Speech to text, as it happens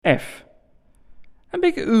F. Een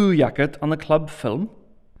beetje uw jacket aan de clubfilm?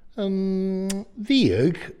 Wie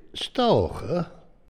ik? Stogen?